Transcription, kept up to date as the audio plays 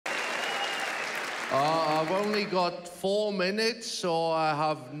I've only got 4 minutes, so I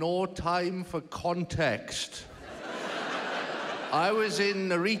have no time for context. I was in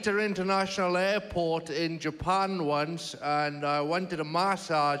Narita International Airport in Japan once, and I wanted a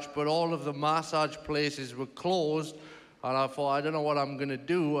massage, but all of the massage places were closed, and I thought, I don't know what I'm gonna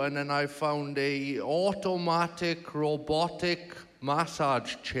do, and then I found a automatic, robotic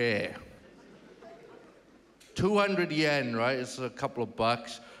massage chair. 200 yen, right? It's a couple of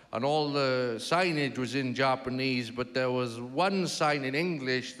bucks. And all the signage was in Japanese, but there was one sign in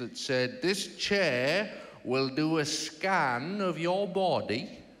English that said, this chair will do a scan of your body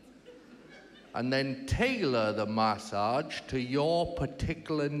and then tailor the massage to your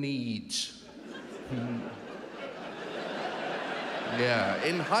particular needs. Yeah,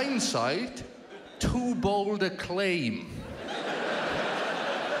 in hindsight, too bold a claim.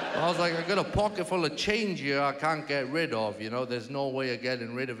 I was like, I got a pocket full of change here I can't get rid of, you know, there's no way of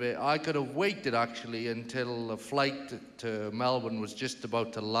getting rid of it. I could have waited, actually, until the flight to Melbourne was just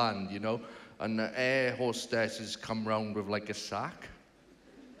about to land, you know, and the air hostesses come round with, like, a sack.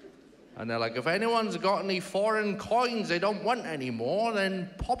 And they're like, if anyone's got any foreign coins they don't want anymore, then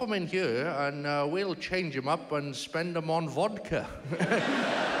pop them in here, and we'll change them up and spend them on vodka.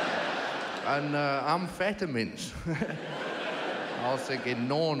 And amphetamines. I was thinking,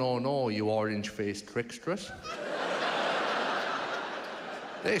 no, no, no, you orange-faced tricksters.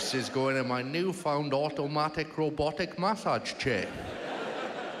 This is going in my newfound automatic robotic massage chair.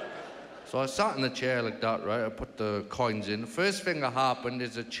 So I sat in the chair like that, right? I put the coins in. The first thing that happened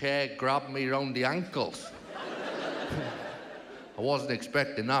is the chair grabbed me around the ankles. I wasn't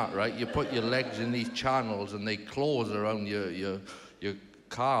expecting that, right? You put your legs in these channels and they close around your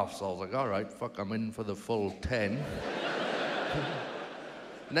calves. So I was like, all right, fuck, I'm in for the full 10.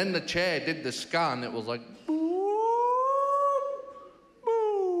 And then the chair did the scan. It was like, boop,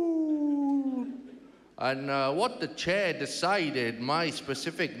 boop. And what the chair decided my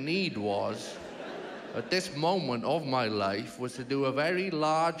specific need was, at this moment of my life, was to do a very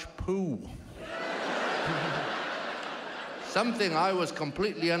large poo. Something I was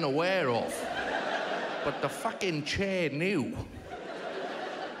completely unaware of. But the fucking chair knew.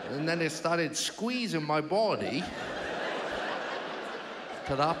 And then it started squeezing my body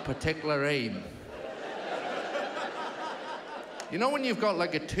to that particular aim. You know when you've got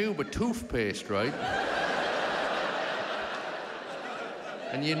like a tube of toothpaste, right?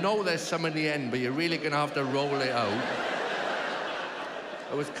 And you know there's some in the end, but you're really gonna have to roll it out.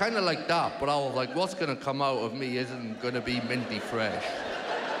 It was kind of like that, but I was like, what's gonna come out of me isn't gonna be minty fresh.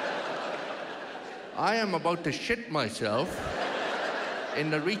 I am about to shit myself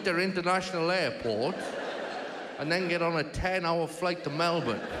in Narita International Airport and then get on a 10-hour flight to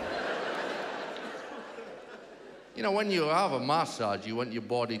Melbourne. You know, when you have a massage, you want your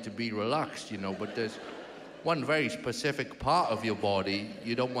body to be relaxed, you know, but there's one very specific part of your body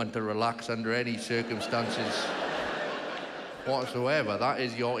you don't want to relax under any circumstances whatsoever. That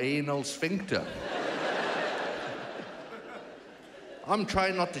is your anal sphincter. I'm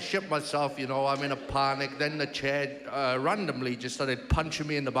trying not to shit myself, you know, I'm in a panic. Then the chair randomly just started punching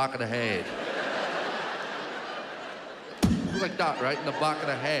me in the back of the head. Like that, right? In the back of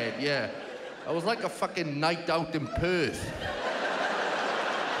the head, yeah. I was like a fucking night out in Perth.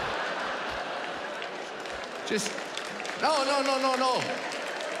 Just, no.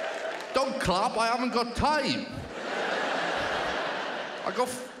 Don't clap, I haven't got time. I got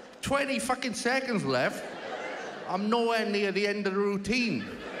 20 fucking seconds left. I'm nowhere near the end of the routine.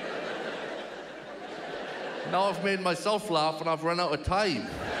 Now I've made myself laugh and I've run out of time.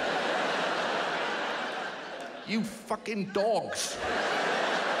 You fucking dogs.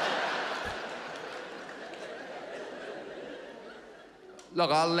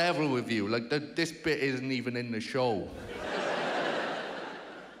 Look, I'll level with you. Like, this bit isn't even in the show.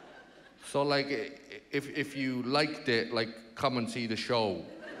 So, like, if you liked it, like, come and see the show.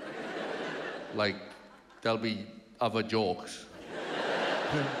 Like, there'll be other jokes.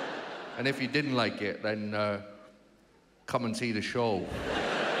 And if you didn't like it, then come and see the show.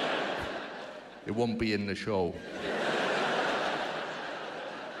 It won't be in the show.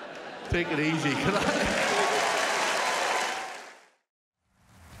 Take it easy, can I?